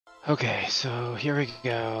Okay, so here we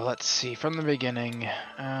go. Let's see, from the beginning,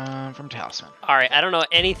 from Talisman. Alright, I don't know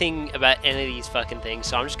anything about any of these fucking things,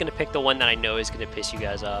 so I'm just gonna pick the one that I know is gonna piss you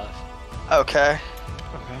guys off. Okay.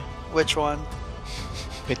 Okay. Which one?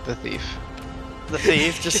 Pick the thief. The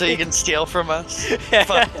thief, just so you can steal from us?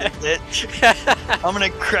 Fuck you, bitch. I'm gonna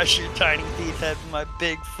crush your tiny thief head with my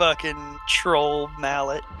big fucking troll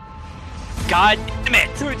mallet. God damn it!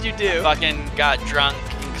 What'd you do? Fucking got drunk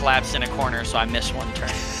and collapsed in a corner, so I missed one turn.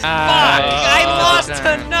 Fuck! I lost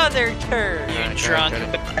another turn! You drunk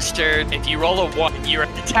bastard. If you roll a 1, you're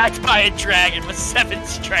attacked by a dragon with 7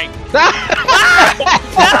 strength. No!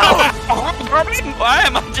 Why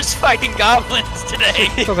am I just fighting goblins today?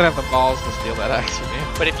 He doesn't have the balls to steal that axe from you.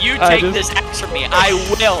 But if you take this axe from me, I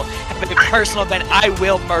will have a personal event. I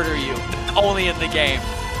will murder you. Not only in the game,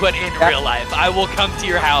 but in real life. I will come to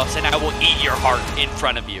your house and I will eat your heart in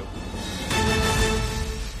front of you.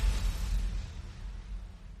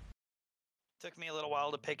 Took me a little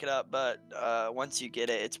while to pick it up, but once you get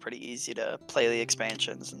it, it's pretty easy to play the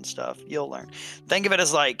expansions and stuff. You'll learn. Think of it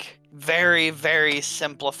as like very, very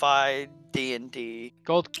simplified D&D.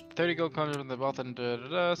 Gold, 30 gold coins from the wealth and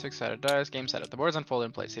 6-sided dice. Game setup. The boards unfold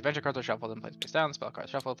in place. The adventure cards are shuffled in place. Face down. Spell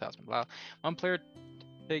cards shuffled. Talisman. Blah. One player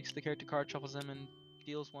takes the character card, shuffles them, and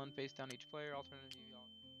deals one face down each player. Alternatively,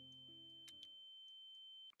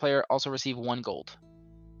 player also receive 1 gold.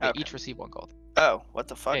 They each receive 1 gold. Oh, what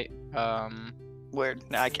the fuck? Hey, Weird.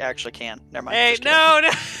 No, I actually can. Never mind. Hey, Just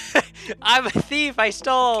kidding. no! I'm a thief! I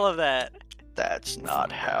stole all of that! That's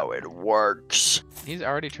not how it works. he's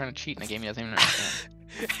already trying to cheat in a game he doesn't even understand.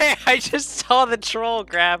 Hey, I just saw the troll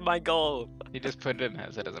grab my gold! He just put it in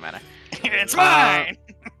as it doesn't matter. It's mine!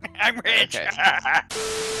 I'm rich! Okay.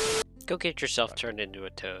 Go get yourself turned into a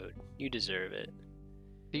toad. You deserve it.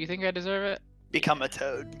 Do you think I deserve it? Become a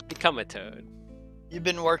toad. Become a toad. You've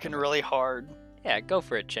been working really hard. Yeah, go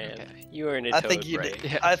for it, champ. Okay. You earned a I toad think you break.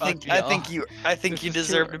 Yeah, I fuck think y'all. This you is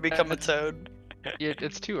deserve too- to become a toad.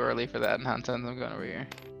 It's too early for that nonsense. I'm going over here.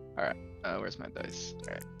 Alright, where's my dice?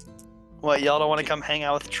 Alright. What, y'all don't want to come hang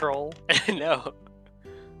out with Troll? No.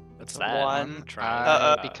 What's that? One.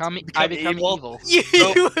 I become evil.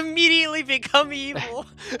 You immediately become evil.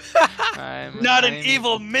 Not an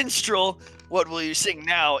evil minstrel. What will you sing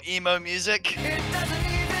now? Emo music? And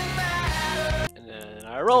then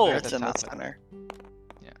I roll. At It's the in the top of it. center.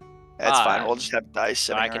 Yeah. That's fine. Ah. We'll just have dice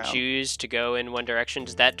So sitting I can around. choose to go in one direction.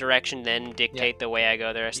 Does that direction then dictate the way I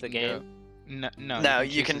go the rest of the game? No,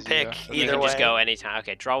 you can choose as pick go. You either can way. just go anytime.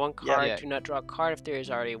 Okay, draw one card. Yeah. Do not draw a card if there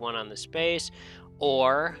is already one on the space.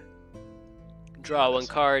 Or draw one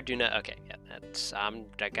card. Do not. Okay, yeah, that's. I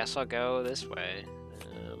guess I'll go this way.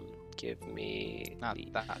 Give me. Not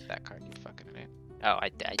that card, you fucking idiot. Oh, I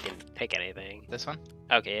didn't pick anything. This one?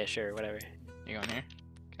 Okay, yeah, sure, whatever. You going here?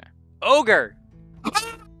 Ogre.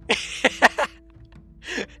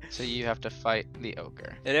 So you have to fight the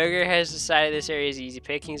ogre. An ogre has decided this area is easy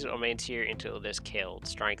pickings. It will remain here until it is killed.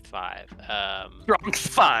 Strength 5. Strength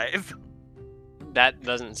 5. That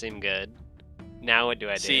doesn't seem good. Now what do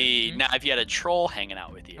I do? See, now if you had a troll hanging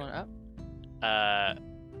out with you. Going up?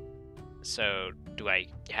 So do I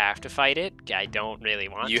have to fight it? I don't really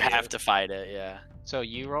want to. You have to fight it, yeah. So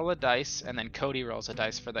you roll a dice, and then Cody rolls a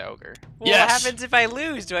dice for the ogre. Well, Yes. what happens if I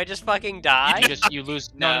lose? Do I just fucking die? You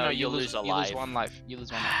lose. No, No, you lose a You lose life. 1 life. You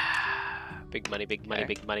lose 1 life. Big money, big money,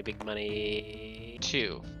 Okay. big money, big money.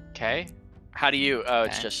 2. Okay. How do you? Oh,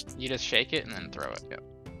 it's Okay. just. You just shake it and then throw it. Yep.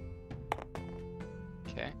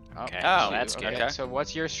 Okay. Okay, Oh, 2. that's good. okay. So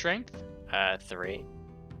what's your strength? 3.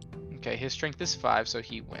 Okay, his strength is 5, so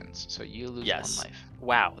he wins. So you lose Yes. 1 life.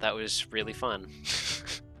 Wow, that was really fun.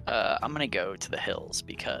 I'm gonna go to the hills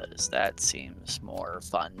because that seems more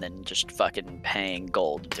fun than just fucking paying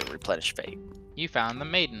gold to replenish fate. You found the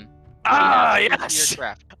maiden. Ah, She has yes! Your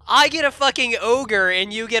craft. I get a fucking ogre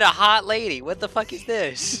and you get a hot lady. What the fuck is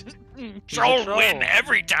this? Troll troll. win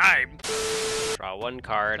every time. Draw 1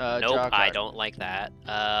 card. Draw a Nope, I card. don't like that.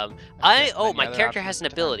 then My the other character option has is an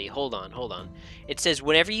to ability. Hold on. It says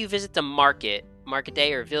whenever you visit the market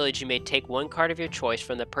day or village, you may take 1 card of your choice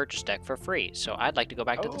from the purchase deck for free. So I'd like to go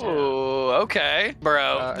back to the town. Oh, okay.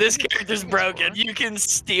 Bro, I this think character's it's broken. 4. You can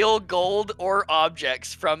steal gold or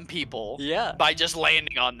objects from people Yeah. by just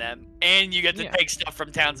landing on them. And you get to Yeah. take stuff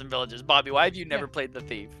from towns and villages. Bobby, why have you never played the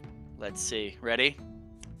thief? Let's see. Ready?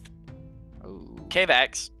 Oh. Cave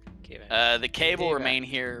axe. Okay, The cave will Cave remain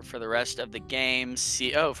here for the rest of the game.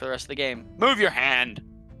 For the rest of the game. Move your hand.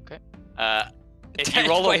 Okay. If Attacked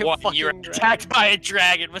you roll by a a 1, fucking you're dragon. attacked by a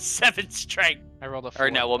dragon with 7 strength. I rolled a 4.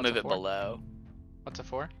 Or no, we'll What's move a it 4? below. What's a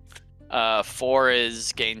 4? 4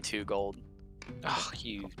 is gain 2 gold. Oh,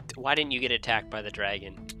 why didn't you get attacked by the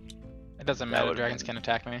dragon? It doesn't That matter. would've Dragons been- can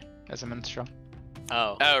attack me as a minstrel.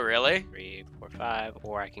 Oh. Oh, really? 3, 4, 5.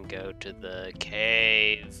 Or I can go to the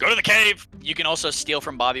cave. Go to the cave. You can also steal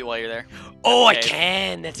from Bobby while you're there. Oh, I Cave.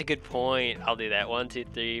 can. That's a good point. I'll do that. 1, 2,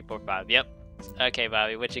 3, 4, 5. Yep. Okay,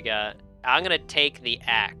 Bobby, what you got? I'm gonna take the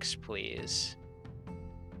axe, please.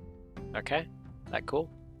 Okay. That cool?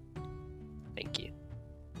 Thank you.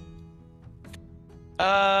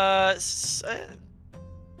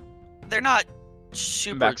 They're not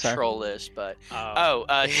super backside. trollish, but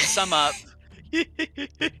To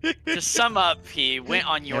sum up, he went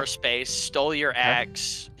on your space, stole your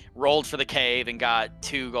axe, rolled for the cave, and got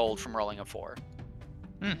 2 gold from rolling a 4.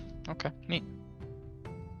 Okay, neat.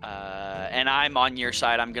 And I'm on your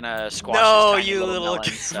side. I'm gonna squash No, this tiny you little melon,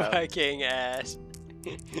 so- fucking ass.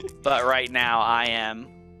 But right now I am.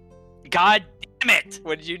 God damn it!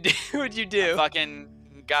 What did you do? What'd you I do?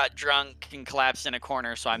 fucking got drunk and collapsed in a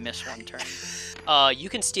corner, so I missed 1 turn. You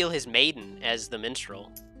can steal his maiden as the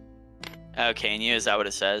minstrel. Okay, and you, is that what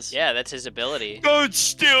it says? Yeah, that's his ability. Don't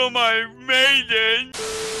steal my maiden!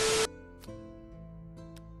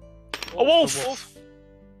 A wolf!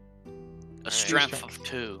 A strength of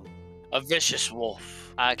 2. A vicious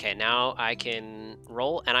wolf. Okay, now I can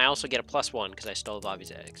roll, and I also get a +1 because I stole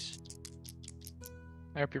Bobby's eggs.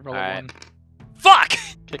 I hope you roll Alright. a 1. Fuck!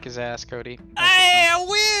 Kick his ass, Cody. Hey,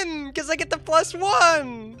 I win! Because I get the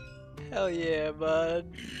 +1! Hell yeah, bud.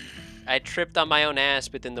 I tripped on my own ass,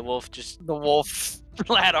 but then the wolf just... The wolf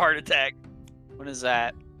had a heart attack. What is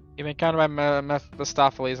that? You've been encountered by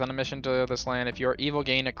Mephistopheles on a mission to this land. If you are evil,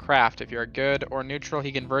 gain a craft. If you are good or neutral,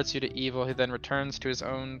 he converts you to evil. He then returns to his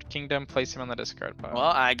own kingdom. Place him on the discard pile. Well,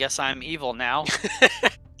 I guess I'm evil now.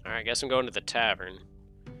 Alright, I guess I'm going to the tavern.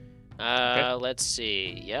 Let's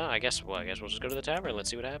see. Yeah, I guess we'll just go to the tavern. Let's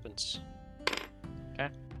see what happens.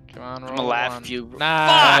 Come on, roll I'm gonna laugh one. if you. Fuck!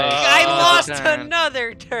 Nice. I lost Turn.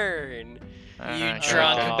 another turn! You Alright,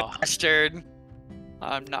 drunk okay. bastard.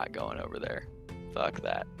 I'm not going over there. Fuck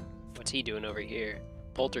that. What's he doing over here?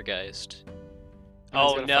 Poltergeist.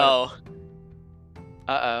 Oh, Oh he's no.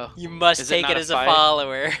 Uh-oh. You must Is it take not it a as a fight?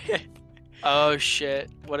 follower. Oh shit.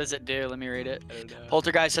 What does it do? Let me read it.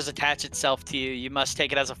 Poltergeist has attached itself to you. You must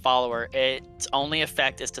take it as a follower. Its only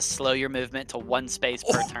effect is to slow your movement to 1 space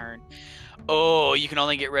per turn. Oh, you can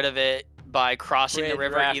only get rid of it by crossing the Bridge,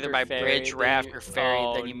 river raft, either or by ferry, bridge, then raft, you- or ferry.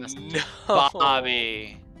 Oh, Then you must. no.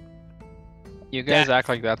 Bobby. You guys That- act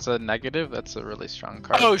like that's a negative. That's a really strong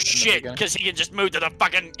card. Oh in the shit! beginning. Because he can just move to the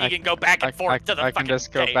fucking. He can go back and forth to the I fucking. can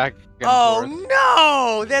just go cave. back and Oh forth.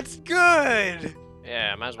 no! That's good!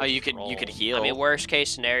 Yeah, I might as well. Oh, you just could- you could roll. heal. I mean, worst case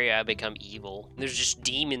scenario, I become evil. There's just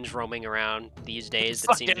demons roaming around these days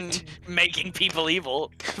that seem Fucking to making people evil.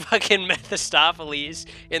 fucking Mephistopheles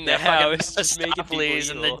in the Yeah, fucking house, just making people Mephistopheles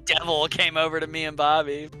and the evil. devil came over to me and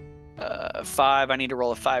Bobby. 5. I need to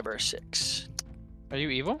roll a 5 or a 6. Are you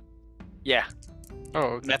evil? Yeah, Oh,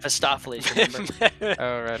 okay. Mephistopheles. Remember?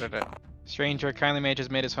 Oh, right. Stranger, kindly mage has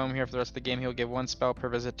made his home here for the rest of the game. He will give 1 spell per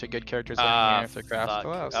visit to good characters living here if their craft fuck.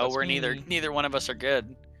 allows. Oh, That's we're me. neither one of us are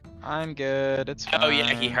good. I'm good. It's fine. Oh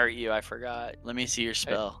yeah, he hurt you. I forgot. Let me see your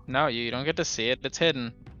spell. No, you don't get to see it. It's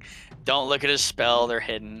hidden. Don't look at his spell. They're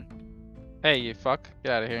hidden. Hey, you fuck.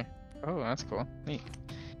 Get out of here. Oh, that's cool. Neat.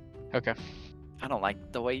 Okay. I don't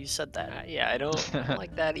like the way you said that. Yeah, I don't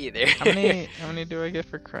like that either. How many do I get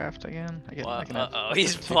for craft again? I Well, can have uh-oh,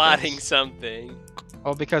 he's 2 plotting crafts. something.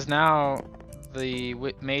 Oh, because now the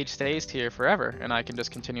mage stays here forever, and I can just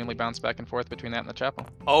continually bounce back and forth between that and the chapel.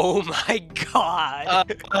 Oh my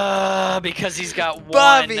god! Because he's got 1.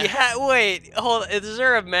 Bobby, wait, hold on. Is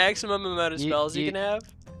there a maximum amount of Ye- spells you ye- can have?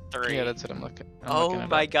 3. Yeah, that's what I'm looking. Oh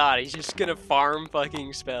my god, he's just gonna farm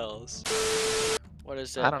fucking spells. What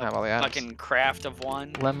is it? I don't have all the items. Fucking craft of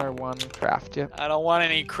 1. Lemur 1 craft. Yep. I don't want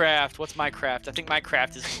any craft. What's my craft? I think my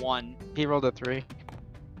craft is 1. He rolled a 3,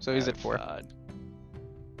 so he's Oh, at 4. God.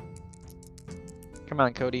 Come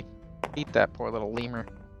on, Cody. Eat that poor little lemur.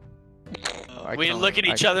 I We can look only-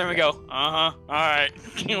 at each I other and we can- go, all right.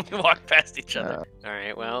 We walk past each other.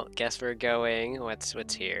 Alright, well, guess we're going. What's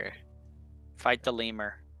here? Fight the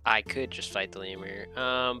lemur. I could just fight the lemur.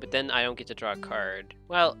 But then I don't get to draw a card.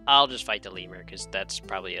 Well, I'll just fight the lemur, because that's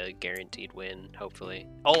probably a guaranteed win, hopefully.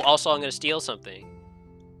 Oh, also I'm gonna steal something.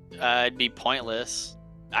 It'd be pointless.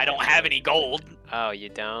 I don't have any gold. Oh, you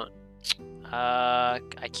don't? I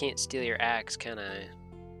can't steal your axe, can I?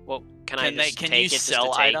 Well, can I just Can take you it just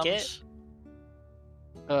sell to take items?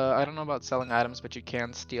 it? I don't know about selling items, but you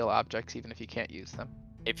can steal objects even if you can't use them.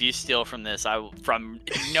 If you steal from this,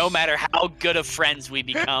 no matter how good of friends we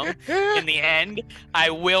become, in the end, I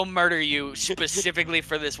will murder you specifically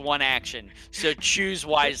for this one action. So choose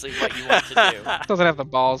wisely what you want to do. Doesn't have the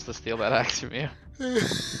balls to steal that axe from you.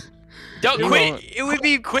 Don't You quit. won't. It would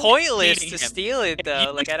be Quit pointless beating to him. steal it though.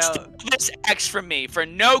 You Like I steal don't. this axe from me for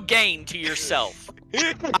no gain to yourself.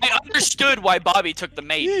 I understood why Bobby took the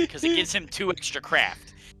maiden because it gives him 2 extra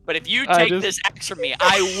craft. But if you take this axe from me,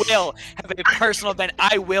 I will have a personal event.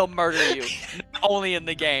 I will murder you, not only in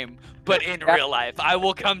the game, but in real life. I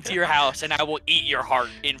will come to your house and I will eat your heart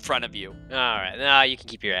in front of you. All right, nah, you can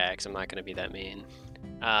keep your axe. I'm not gonna be that mean.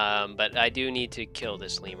 But I do need to kill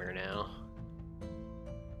this lemur now.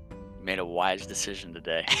 Made a wise decision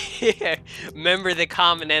today. Remember the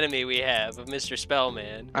common enemy we have of Mr.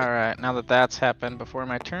 Spellman. Alright, now that that's happened before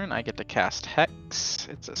my turn, I get to cast Hex.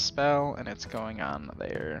 It's a spell, and it's going on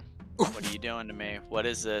there. What are you doing to me? What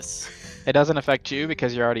is this? It doesn't affect you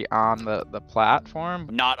because you're already on the platform.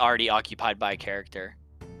 Not already occupied by a character.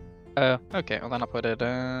 Okay, well then I'll put it,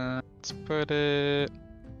 let's put it...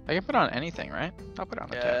 I can put it on anything, right? I'll put it on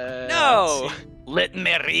the tab. No! Let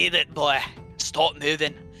me read it, boy. Stop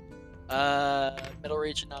moving. Middle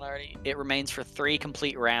region, not already. It remains for 3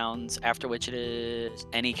 complete rounds, after which it is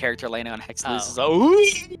any character landing on Hex loses. Oh,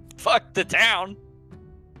 fuck the town.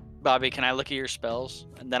 Bobby, can I look at your spells?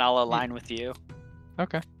 And then I'll align with you.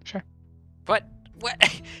 Okay, sure. What? What?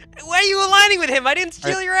 Why are you aligning with him? I didn't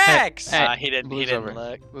steal your axe! Hey, He didn't Blue's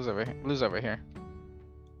look. Blue's over here. Blue's over here.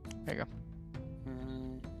 There you go.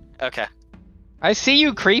 Okay. I see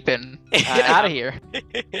you creeping. Get out of here.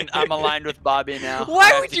 I'm aligned with Bobby now. I Why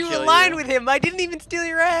have would to you kill align with him? I didn't even steal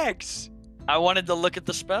your axe! I wanted to look at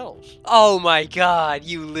the spells. Oh my god,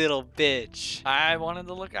 you little bitch. I wanted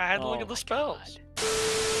to look. I had to look Oh at the my spells.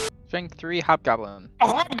 Strength 3, Hobgoblin. Oh,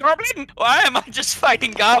 Hobgoblin! Why am I just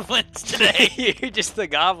fighting goblins today? You're just the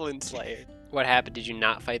Goblin Slayer. What happened? Did you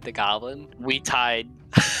not fight the goblin? We tied.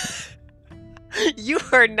 You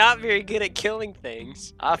are not very good at killing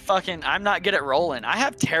things. I'm not good at rolling. I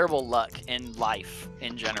have terrible luck in life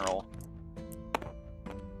in general.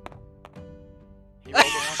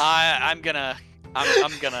 I'm gonna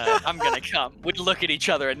come. We look at each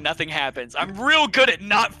other and nothing happens. I'm real good at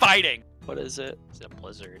not fighting. What is it? It's a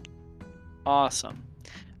blizzard. Awesome.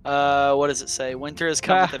 What does it say? Winter has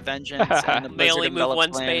come with a vengeance, and the May blizzard only move envelops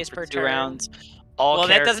 1 land space for per 2 turn. rounds. All Well,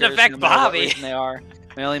 that doesn't characters, affect no matter what Bobby. region they are.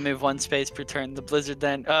 May only move 1 space per turn. The blizzard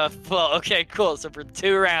then. Well, okay, cool. So for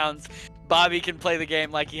 2 rounds, Bobby can play the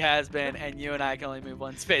game like he has been, and you and I can only move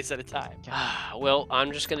 1 space at a time. Well,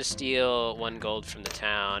 I'm just gonna steal 1 gold from the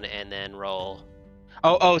town and then roll.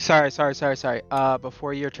 Oh, sorry.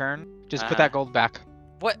 Before your turn, just put that gold back.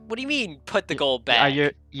 What do you mean, put the gold back?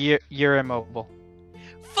 You're immobile.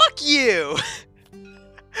 Fuck you!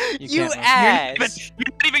 You can't move. ass!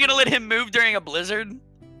 You're not even gonna let him move during a blizzard?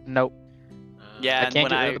 Nope. Yeah, I and can't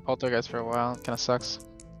when get rid of the poltergeist for a while. Kind of sucks.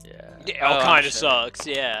 Yeah, Oh, kind of shit. sucks,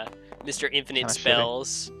 yeah. Mr. Infinite Kinda shitty.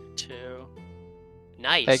 Spells. 2.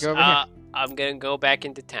 Nice. Hey, go over here. I'm gonna go back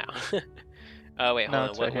into town. Oh, wait, No, hold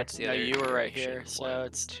it's on. right here. What's the No, other you were right direction? here, so 1,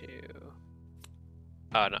 it's- 2.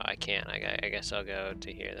 Oh, no, I can't. I guess I'll go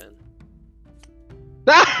to here then.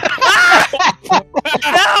 No!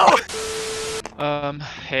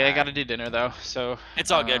 Hey, I gotta do dinner though, so.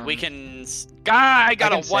 It's all good. We Um, can. I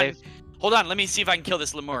got I a can 1. save. Hold on. Let me see if I can kill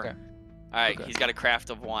this Lemur. Okay. All right. Okay. He's got a craft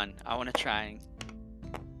of 1. I want to try and.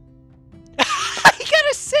 He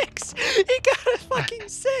got a 6! He got a fucking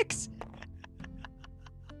 6!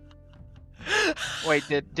 Wait,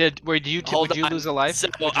 would you Hold on. lose a life? So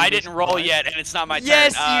Would you I lose didn't a roll life? yet, and it's not my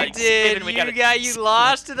Yes, turn. you did. Steven, You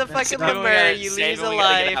lost to the That's fucking not- Lemur. You Steven, lose a we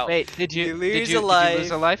gotta get life. out. Wait, did you You lose did you a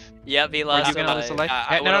lose a life. life? Yep, he Are lost you a gonna lose a life? I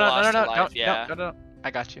Hey, no, would've no, lost a no, life, yeah. no.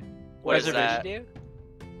 I got you. What is Preservation. that? do?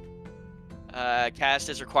 Cast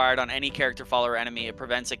is required on any character, follower, or enemy. It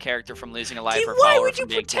prevents a character from losing a life Dude, or why follower would you from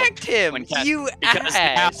being protect killed. him? when cast- You because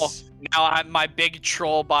ass. Now my big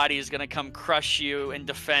troll body is gonna come crush you in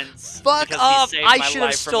defense. Fuck because he up! saved I my should have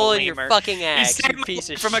life from a stolen your lemur. fucking He axe, saved you my piece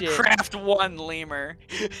of life from shit. a craft 1 lemur.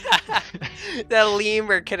 That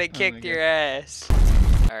lemur could have Oh my kicked God. your ass.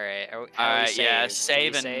 Alright, Alright, yeah, save.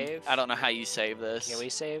 save Can we and save? I don't know how you save this. Can we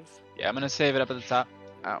save? Yeah, I'm gonna save it up at the top.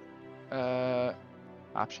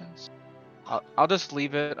 Options. I'll just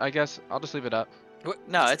leave it. I guess I'll just leave it up.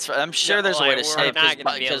 No, I'm sure there's a way to We're save not this,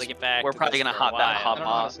 gonna be able to because get back. we're to probably this gonna for a hop down, while. hop I don't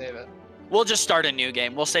know how to off. save it. We'll just start a new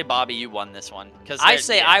game. We'll say Bobby, you won this one. I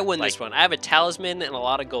say I win this one. I have a talisman and a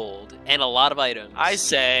lot of gold and a lot of items. I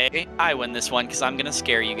say I win this one because I'm gonna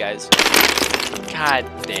scare you guys. God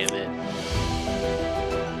damn it.